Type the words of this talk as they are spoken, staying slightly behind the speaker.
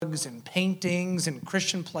rugs and paintings and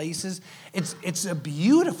Christian places. It's a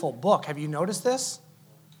beautiful book. Have you noticed this?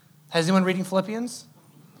 Has anyone reading Philippians?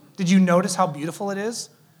 Did you notice how beautiful it is?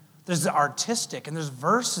 There's the artistic, and there's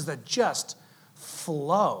verses that just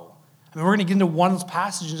flow. I mean, we're going to get into one of those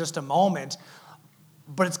passages in just a moment,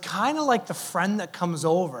 but it's kind of like the friend that comes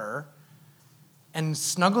over and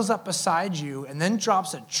snuggles up beside you and then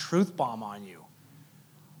drops a truth bomb on you.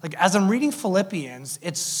 Like, as I'm reading Philippians,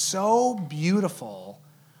 it's so beautiful,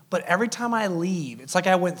 but every time I leave, it's like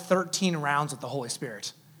I went 13 rounds with the Holy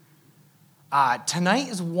Spirit. Tonight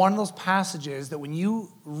is one of those passages that when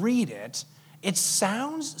you read it, it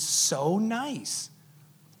sounds so nice.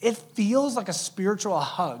 It feels like a spiritual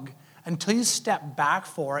hug until you step back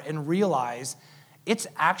for it and realize it's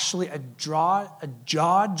actually a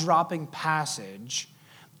jaw-dropping passage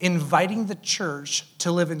inviting the church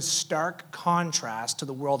to live in stark contrast to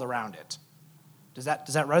the world around it. Does that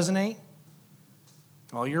resonate?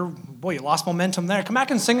 Well, you lost momentum there. Come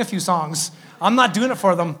back and sing a few songs. I'm not doing it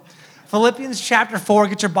for them. Philippians chapter 4,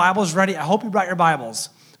 get your Bibles ready. I hope you brought your Bibles.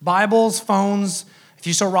 Bibles, phones. If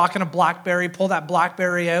you're still rocking a BlackBerry, pull that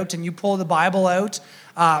BlackBerry out and you pull the Bible out.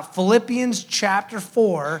 Philippians chapter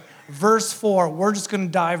 4, verse 4. We're just going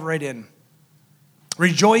to dive right in.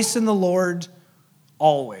 Rejoice in the Lord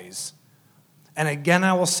always. And again,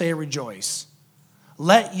 I will say rejoice.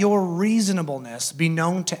 Let your reasonableness be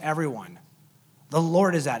known to everyone. The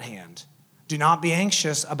Lord is at hand. Do not be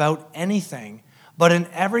anxious about anything, but in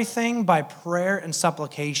everything by prayer and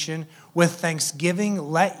supplication, with thanksgiving,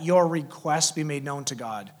 let your requests be made known to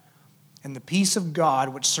God. And the peace of God,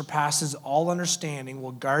 which surpasses all understanding,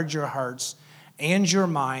 will guard your hearts and your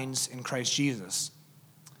minds in Christ Jesus.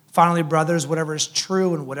 Finally, brothers, whatever is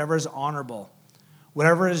true and whatever is honorable,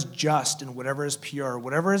 whatever is just and whatever is pure,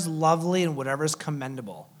 whatever is lovely and whatever is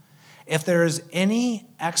commendable, if there is any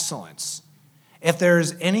excellence, if there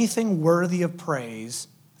is anything worthy of praise,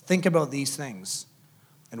 think about these things.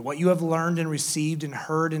 And what you have learned and received and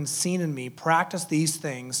heard and seen in me, practice these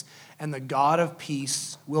things, and the God of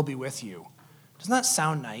peace will be with you. Doesn't that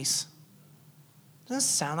sound nice? Doesn't it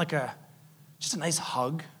sound like just a nice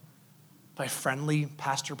hug by friendly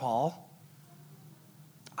Pastor Paul?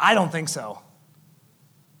 I don't think so.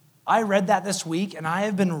 I read that this week, and I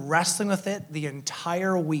have been wrestling with it the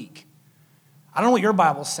entire week. I don't know what your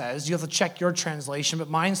Bible says. You have to check your translation, but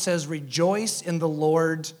mine says, rejoice in the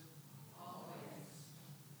Lord.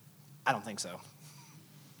 I don't think so.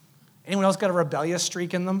 Anyone else got a rebellious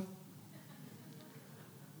streak in them?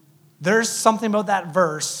 There's something about that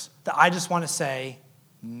verse that I just want to say,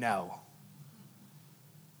 no.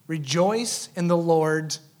 Rejoice in the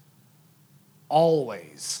Lord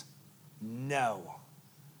always. No.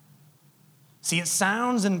 See, it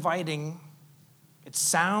sounds inviting. It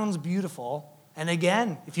sounds beautiful. And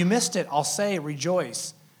again, if you missed it, I'll say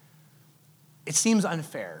rejoice. It seems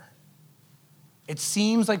unfair. It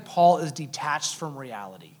seems like Paul is detached from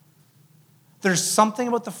reality. There's something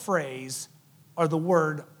about the phrase or the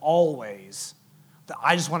word always that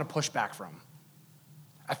I just want to push back from.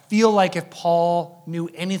 I feel like if Paul knew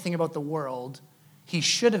anything about the world, he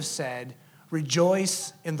should have said,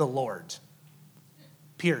 rejoice in the Lord.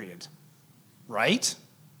 Period. Right?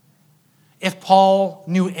 If Paul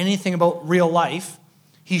knew anything about real life,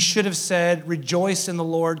 he should have said, rejoice in the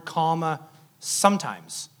Lord,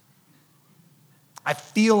 sometimes. I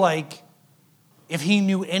feel like if he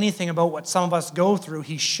knew anything about what some of us go through,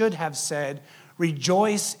 he should have said,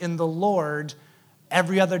 rejoice in the Lord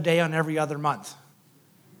every other day on every other month.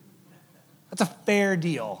 That's a fair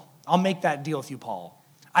deal. I'll make that deal with you, Paul.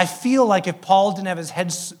 I feel like if Paul didn't have his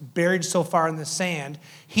head buried so far in the sand,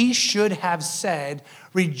 he should have said,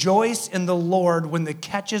 rejoice in the Lord when the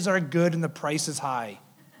catches are good and the price is high.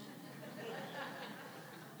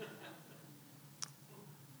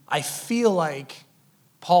 I feel like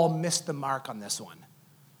Paul missed the mark on this one.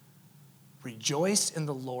 Rejoice in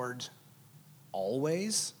the Lord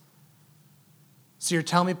always. So you're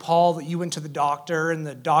telling me, Paul, that you went to the doctor and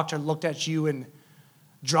the doctor looked at you and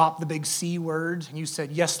dropped the big C word and you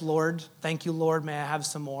said, yes, Lord, thank you, Lord, may I have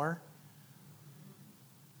some more?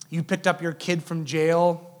 You picked up your kid from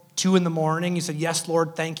jail, 2 a.m, you said, yes,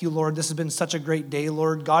 Lord, thank you, Lord, this has been such a great day,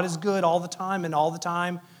 Lord. God is good all the time and all the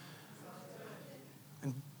time,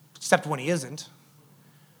 except when he isn't.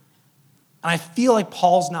 And I feel like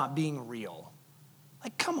Paul's not being real.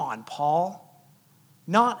 Like, come on, Paul.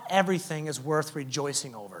 Not everything is worth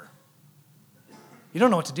rejoicing over. You don't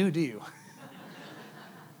know what to do you?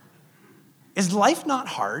 Is life not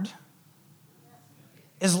hard?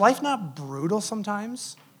 Is life not brutal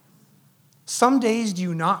sometimes? Some days do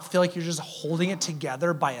you not feel like you're just holding it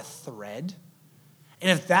together by a thread? And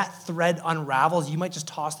if that thread unravels, you might just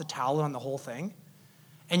toss the towel on the whole thing.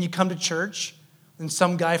 And you come to church, and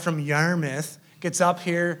some guy from Yarmouth gets up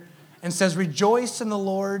here and says, rejoice in the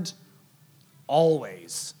Lord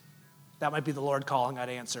always. That might be the Lord calling, I'd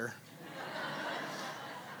answer.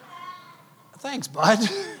 Thanks, bud.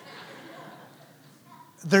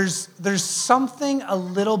 There's something a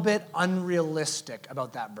little bit unrealistic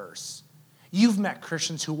about that verse. You've met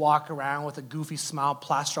Christians who walk around with a goofy smile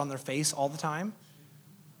plastered on their face all the time.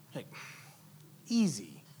 Like,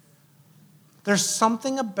 easy. There's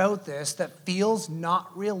something about this that feels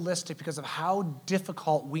not realistic because of how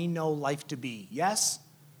difficult we know life to be. Yes?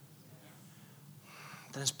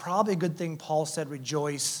 Then it's probably a good thing Paul said,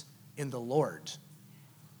 rejoice in the Lord,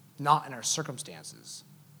 not in our circumstances.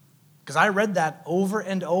 Because I read that over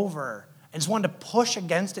and over and just wanted to push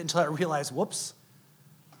against it until I realized, whoops,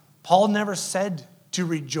 Paul never said to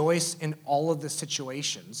rejoice in all of the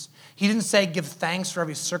situations. He didn't say give thanks for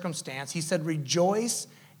every circumstance. He said rejoice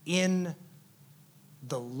in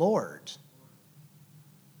the Lord,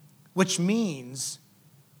 which means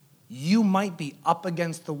you might be up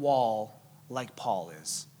against the wall like Paul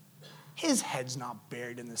is. His head's not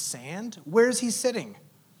buried in the sand. Where is he sitting?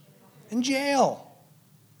 In jail.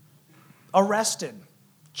 Arrested,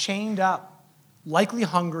 chained up, likely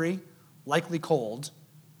hungry, likely cold.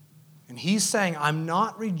 And he's saying, I'm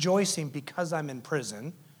not rejoicing because I'm in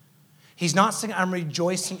prison. He's not saying I'm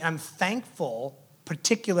rejoicing, I'm thankful,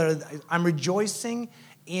 particularly, I'm rejoicing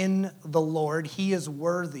in the Lord. He is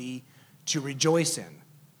worthy to rejoice in.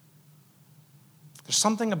 There's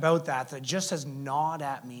something about that just has gnawed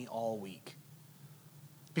at me all week.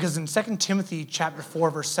 Because in 2 Timothy chapter 4,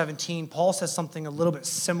 verse 17, Paul says something a little bit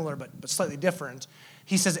similar but slightly different.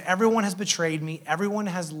 He says, everyone has betrayed me, everyone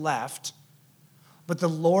has left, but the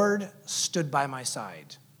Lord stood by my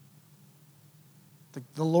side.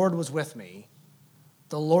 The Lord was with me.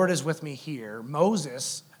 The Lord is with me here.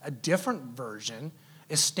 Moses, a different version,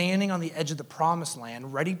 is standing on the edge of the promised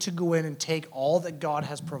land, ready to go in and take all that God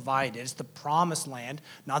has provided. It's the promised land,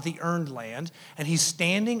 not the earned land. And he's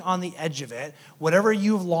standing on the edge of it. Whatever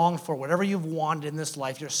you've longed for, whatever you've wanted in this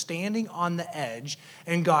life, you're standing on the edge.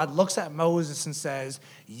 And God looks at Moses and says,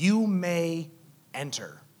 you may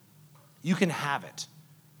enter. You can have it.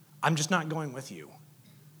 I'm just not going with you.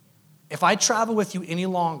 If I travel with you any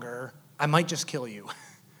longer, I might just kill you.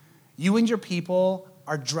 You and your people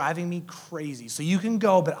are driving me crazy. So you can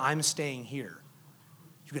go, but I'm staying here.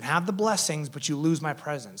 You can have the blessings, but you lose my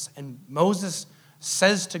presence. And Moses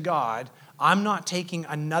says to God, I'm not taking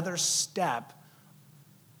another step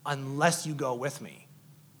unless you go with me.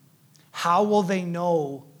 How will they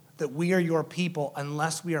know that we are your people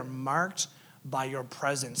unless we are marked by your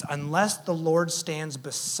presence? Unless the Lord stands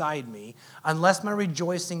beside me, unless my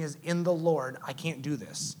rejoicing is in the Lord, I can't do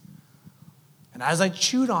this. And as I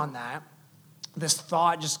chewed on that, this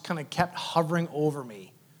thought just kind of kept hovering over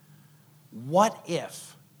me. What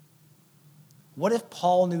if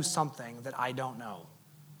Paul knew something that I don't know?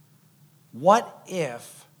 What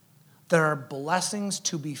if there are blessings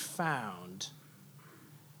to be found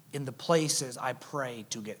in the places I pray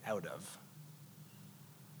to get out of?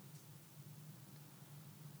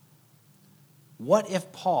 What if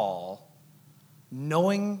Paul,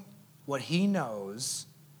 knowing what he knows,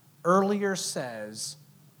 earlier says,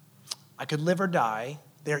 I could live or die.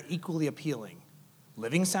 They're equally appealing.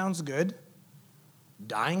 Living sounds good.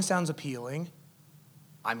 Dying sounds appealing.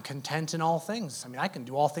 I'm content in all things. I mean, I can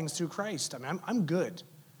do all things through Christ. I mean, I'm good.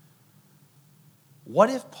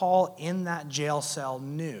 What if Paul in that jail cell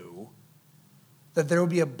knew that there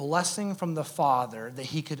would be a blessing from the Father that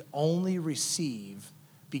he could only receive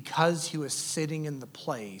because he was sitting in the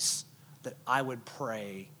place that I would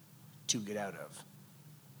pray to get out of?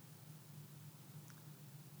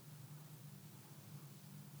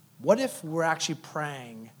 What if we're actually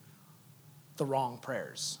praying the wrong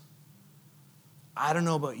prayers? I don't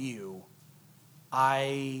know about you.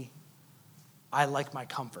 I like my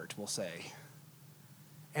comfort, we'll say.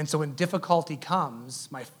 And so when difficulty comes,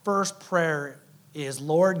 my first prayer is,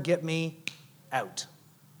 Lord, get me out.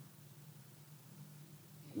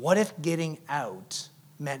 What if getting out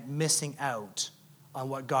meant missing out on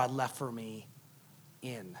what God left for me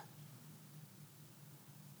in?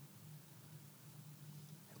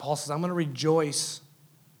 Paul says, I'm going to rejoice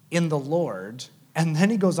in the Lord. And then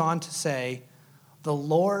he goes on to say, the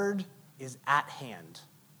Lord is at hand.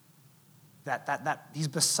 That he's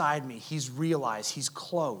beside me. He's realized. He's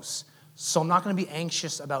close. So I'm not going to be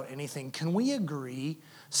anxious about anything. Can we agree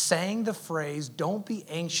saying the phrase, don't be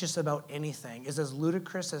anxious about anything, is as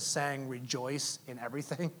ludicrous as saying rejoice in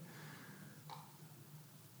everything?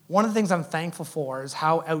 One of the things I'm thankful for is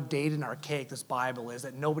how outdated and archaic this Bible is,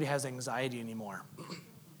 that nobody has anxiety anymore.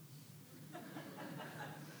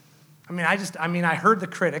 I heard the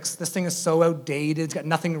critics. This thing is so outdated. It's got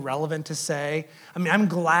nothing relevant to say. I'm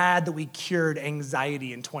glad that we cured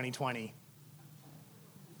anxiety in 2020.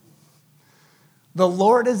 The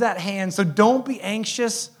Lord is at hand, so don't be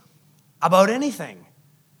anxious about anything.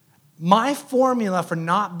 My formula for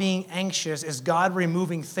not being anxious is God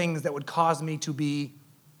removing things that would cause me to be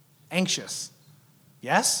anxious.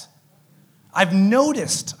 Yes? I've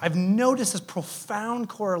noticed this profound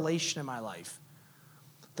correlation in my life.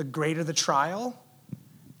 The greater the trial,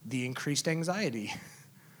 the increased anxiety.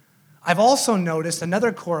 I've also noticed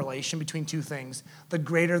another correlation between two things. The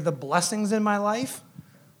greater the blessings in my life,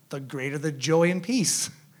 the greater the joy and peace.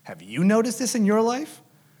 Have you noticed this in your life?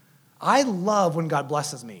 I love when God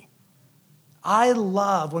blesses me. I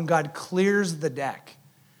love when God clears the deck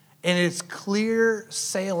and it's clear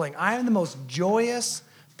sailing. I am the most joyous,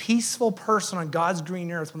 peaceful person on God's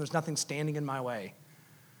green earth when there's nothing standing in my way.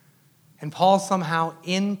 And Paul somehow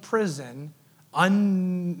in prison,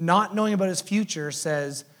 not knowing about his future,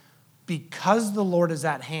 says, because the Lord is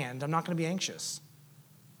at hand, I'm not going to be anxious.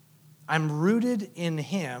 I'm rooted in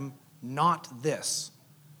him, not this.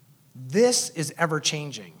 This is ever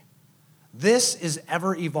changing. This is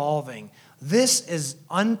ever evolving. This is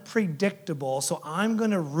unpredictable, so I'm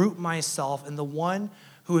going to root myself in the one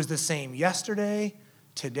who is the same yesterday,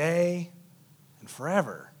 today, and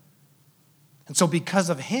forever. And so because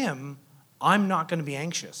of him, I'm not going to be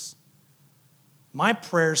anxious. My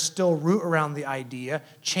prayers still root around the idea,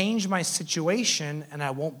 change my situation and I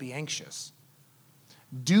won't be anxious.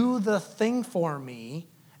 Do the thing for me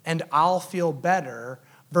and I'll feel better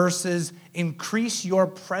versus increase your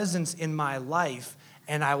presence in my life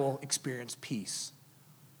and I will experience peace.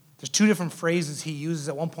 There's two different phrases he uses.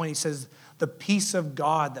 At one point he says, the peace of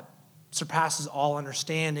God that surpasses all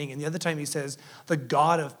understanding. And the other time he says, the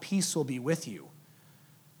God of peace will be with you.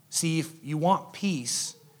 See, if you want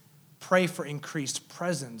peace, pray for increased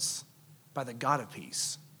presence by the God of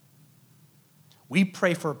peace. We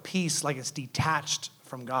pray for peace like it's detached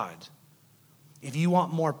from God. If you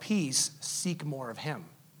want more peace, seek more of him.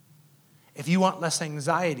 If you want less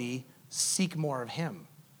anxiety, seek more of him.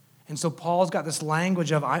 And so Paul's got this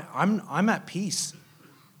language of, I'm at peace.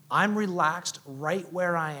 I'm relaxed right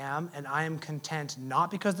where I am, and I am content,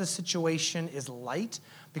 not because the situation is light,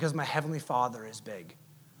 because my Heavenly Father is big.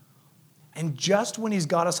 And just when he's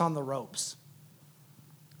got us on the ropes,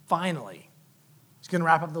 finally, he's going to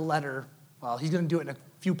wrap up the letter. Well, he's going to do it in a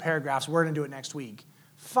few paragraphs. We're going to do it next week.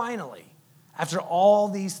 Finally, after all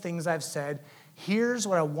these things I've said, here's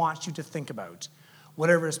what I want you to think about.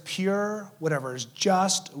 Whatever is pure, whatever is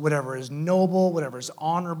just, whatever is noble, whatever is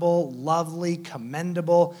honorable, lovely,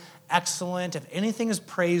 commendable, excellent, if anything is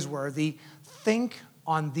praiseworthy, think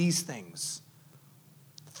on these things.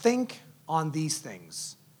 Think on these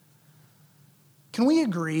things. Can we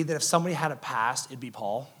agree that if somebody had a past, it'd be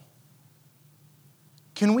Paul?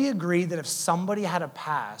 Can we agree that if somebody had a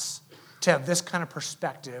pass to have this kind of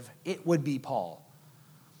perspective, it would be Paul?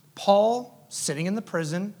 Paul, sitting in the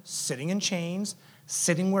prison, sitting in chains,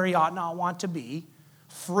 sitting where he ought not want to be,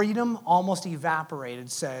 freedom almost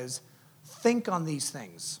evaporated, says, think on these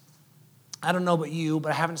things. I don't know about you,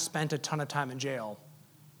 but I haven't spent a ton of time in jail,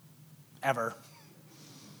 ever.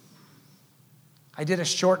 I did a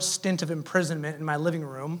short stint of imprisonment in my living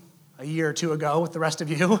room a year or two ago with the rest of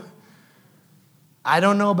you. I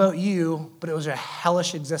don't know about you, but it was a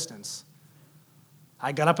hellish existence.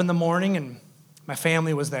 I got up in the morning and my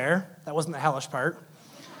family was there. That wasn't the hellish part.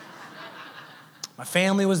 My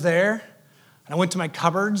family was there, and I went to my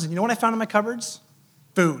cupboards, and you know what I found in my cupboards?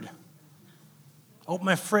 Food. Opened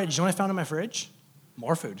my fridge. You know what I found in my fridge?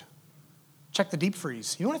 More food. Check the deep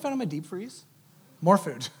freeze. You know what I found in my deep freeze? More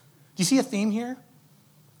food. Do you see a theme here?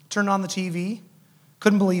 Turned on the TV.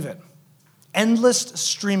 Couldn't believe it. Endless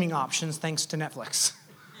streaming options thanks to Netflix.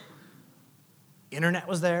 Internet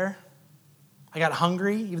was there. I got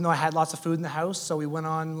hungry, even though I had lots of food in the house, so we went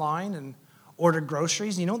online and ordered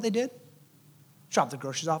groceries. You know what they did? Dropped the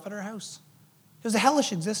groceries off at our house. It was a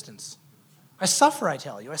hellish existence. I suffer, I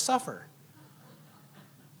tell you. I suffer.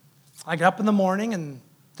 I got up in the morning, and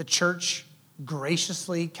the church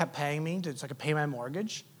graciously kept paying me so I could pay my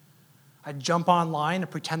mortgage. I'd jump online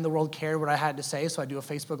and pretend the world cared what I had to say, so I'd do a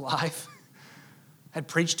Facebook Live. I'd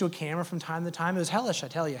preach to a camera from time to time. It was hellish, I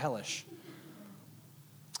tell you, hellish.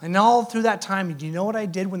 And all through that time, do you know what I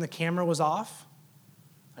did when the camera was off?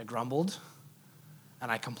 I grumbled,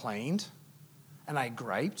 and I complained, and I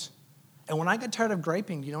griped. And when I got tired of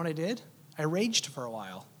griping, do you know what I did? I raged for a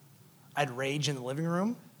while. I'd rage in the living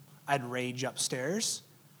room. I'd rage upstairs.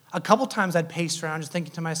 A couple times I'd pace around just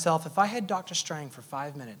thinking to myself, if I had Dr. Strang for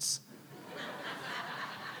 5 minutes,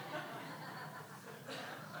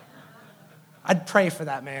 I'd pray for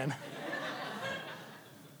that man.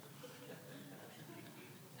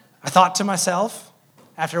 I thought to myself,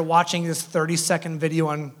 after watching this 30-second video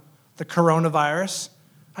on the coronavirus,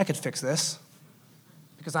 I could fix this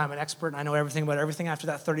because I'm an expert and I know everything about everything after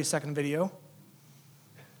that 30-second video.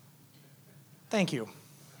 Thank you.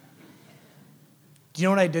 Do you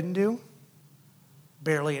know what I didn't do?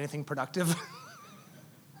 Barely anything productive.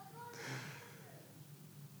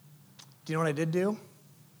 Do you know what I did do?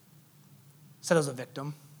 Said I was a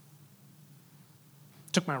victim.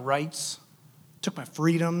 Took my rights, took my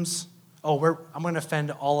freedoms. I'm going to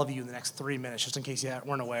offend all of you in the next 3 minutes, just in case you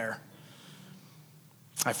weren't aware.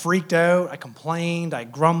 I freaked out, I complained, I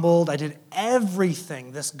grumbled, I did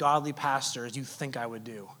everything this godly pastor as you think I would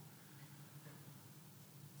do.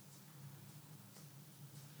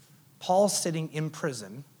 Paul's sitting in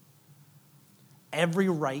prison, every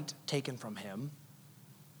right taken from him,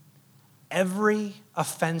 every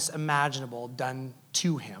offense imaginable done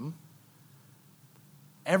to him,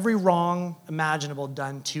 every wrong imaginable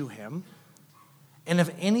done to him. And if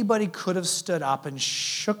anybody could have stood up and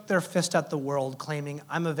shook their fist at the world claiming,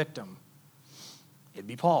 I'm a victim, it'd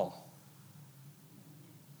be Paul.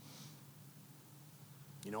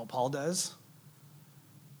 You know what Paul does?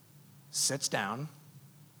 Sits down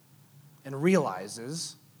and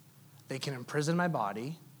realizes they can imprison my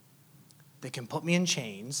body, they can put me in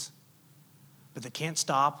chains, but they can't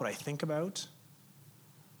stop what I think about,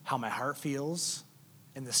 how my heart feels,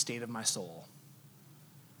 and the state of my soul.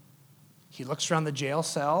 He looks around the jail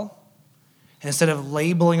cell, and instead of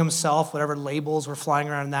labeling himself, whatever labels were flying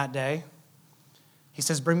around that day, he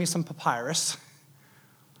says, bring me some papyrus,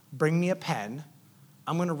 bring me a pen,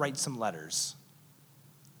 I'm going to write some letters.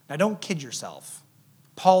 Now, don't kid yourself.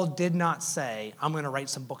 Paul did not say, I'm going to write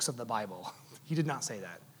some books of the Bible. He did not say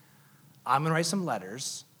that. I'm going to write some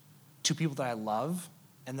letters to people that I love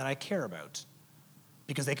and that I care about,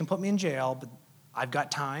 because they can put me in jail, but I've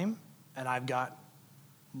got time and I've got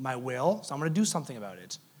my will, so I'm going to do something about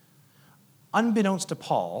it. Unbeknownst to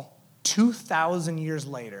Paul, 2,000 years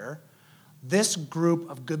later, this group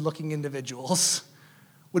of good-looking individuals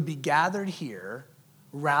would be gathered here,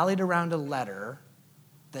 rallied around a letter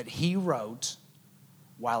that he wrote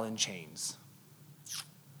while in chains.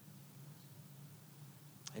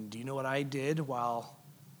 And do you know what I did while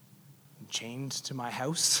chained to my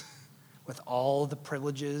house with all the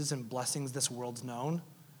privileges and blessings this world's known?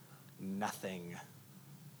 Nothing.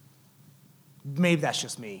 Maybe that's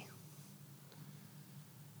just me.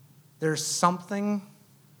 There's something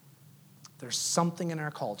in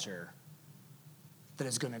our culture that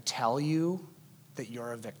is going to tell you that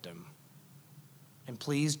you're a victim. And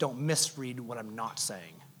please don't misread what I'm not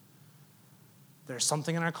saying. There's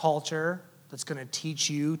something in our culture that's going to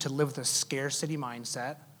teach you to live with a scarcity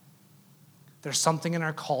mindset. There's something in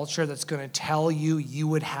our culture that's going to tell you you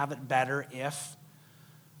would have it better if.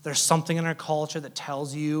 There's something in our culture that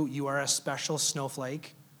tells you you are a special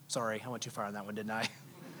snowflake. Sorry, I went too far on that one, didn't I?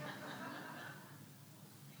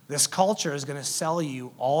 This culture is going to sell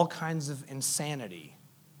you all kinds of insanity,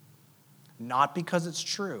 not because it's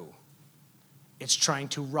true. It's trying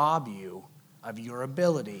to rob you of your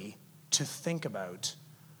ability to think about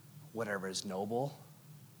whatever is noble,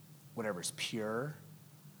 whatever is pure,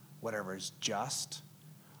 whatever is just,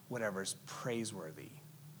 whatever is praiseworthy.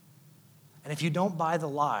 And if you don't buy the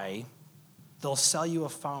lie, they'll sell you a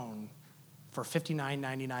phone for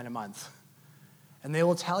 $59.99 a month. And they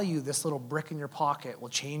will tell you this little brick in your pocket will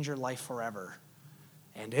change your life forever.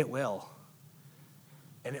 And it will.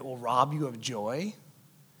 And it will rob you of joy.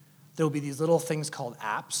 There will be these little things called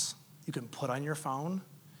apps you can put on your phone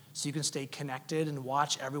so you can stay connected and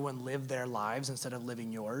watch everyone live their lives instead of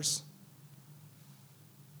living yours.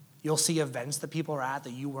 You'll see events that people are at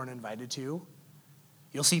that you weren't invited to.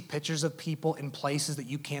 You'll see pictures of people in places that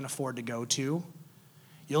you can't afford to go to.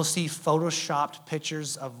 You'll see photoshopped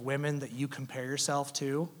pictures of women that you compare yourself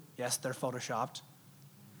to. Yes, they're photoshopped.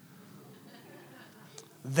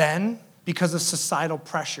 Then, because of societal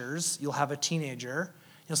pressures, you'll have a teenager.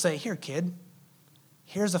 You'll say, here, kid,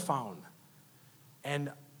 here's a phone.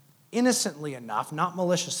 And innocently enough, not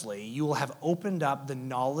maliciously, you will have opened up the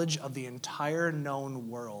knowledge of the entire known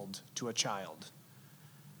world to a child.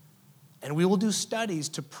 And we will do studies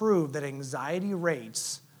to prove that anxiety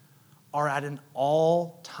rates are at an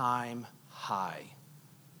all-time high.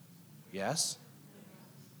 Yes?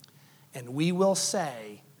 And we will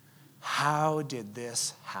say, how did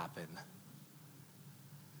this happen?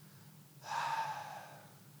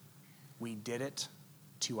 We did it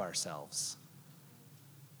to ourselves.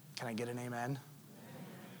 Can I get an amen?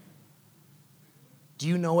 Do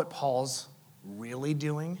you know what Paul's really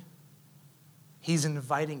doing? He's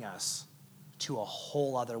inviting us to a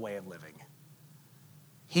whole other way of living.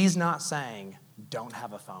 He's not saying, don't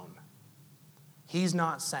have a phone. He's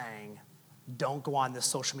not saying, don't go on this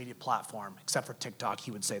social media platform, except for TikTok.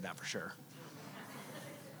 He would say that for sure.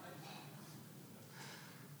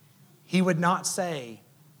 He would not say,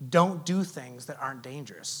 don't do things that aren't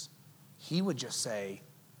dangerous. He would just say,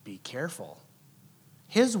 be careful.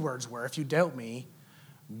 His words were, if you doubt me,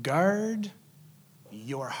 guard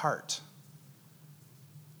your heart.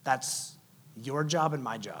 That's your job and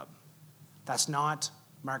my job. That's not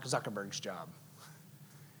Mark Zuckerberg's job.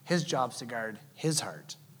 His job's to guard his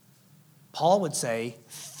heart. Paul would say,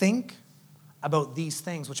 think about these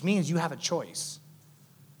things, which means you have a choice.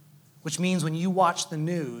 Which means when you watch the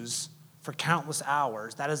news for countless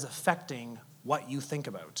hours, that is affecting what you think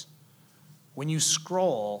about. When you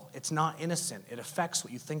scroll, it's not innocent. It affects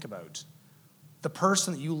what you think about. The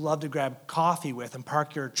person that you love to grab coffee with and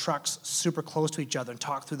park your trucks super close to each other and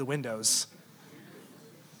talk through the windows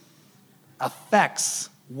affects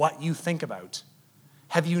what you think about.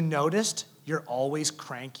 Have you noticed you're always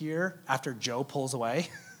crankier after Joe pulls away?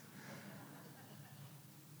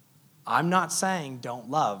 I'm not saying don't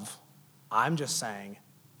love. I'm just saying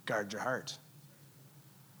guard your heart.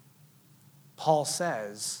 Paul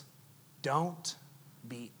says, don't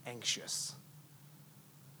be anxious.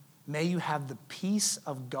 May you have the peace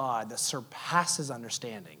of God that surpasses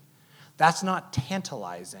understanding. That's not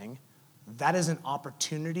tantalizing. That is an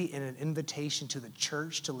opportunity and an invitation to the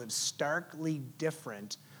church to live starkly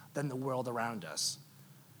different than the world around us.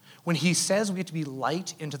 When he says we get to be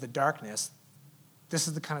light into the darkness, this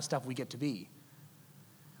is the kind of stuff we get to be.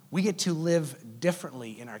 We get to live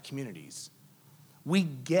differently in our communities. We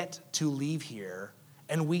get to leave here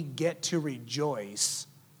and we get to rejoice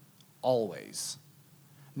always.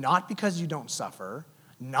 Not because you don't suffer,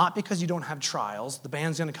 not because you don't have trials. The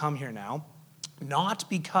band's going to come here now. Not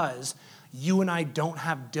because you and I don't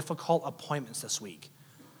have difficult appointments this week.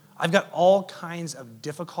 I've got all kinds of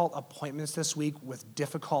difficult appointments this week with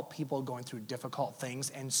difficult people going through difficult things,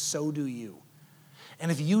 and so do you.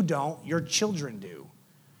 And if you don't, your children do.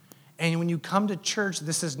 And when you come to church,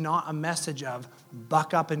 this is not a message of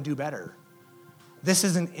buck up and do better. This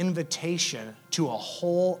is an invitation to a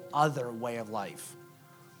whole other way of life.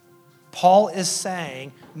 Paul is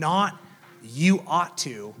saying, not you ought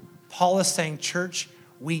to. Paul is saying, church,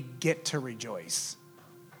 we get to rejoice.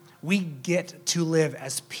 We get to live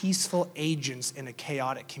as peaceful agents in a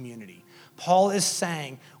chaotic community. Paul is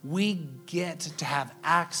saying we get to have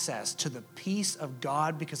access to the peace of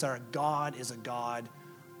God because our God is a God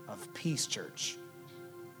of peace, church.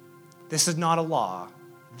 This is not a law.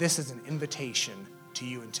 This is an invitation to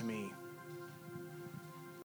you and to me.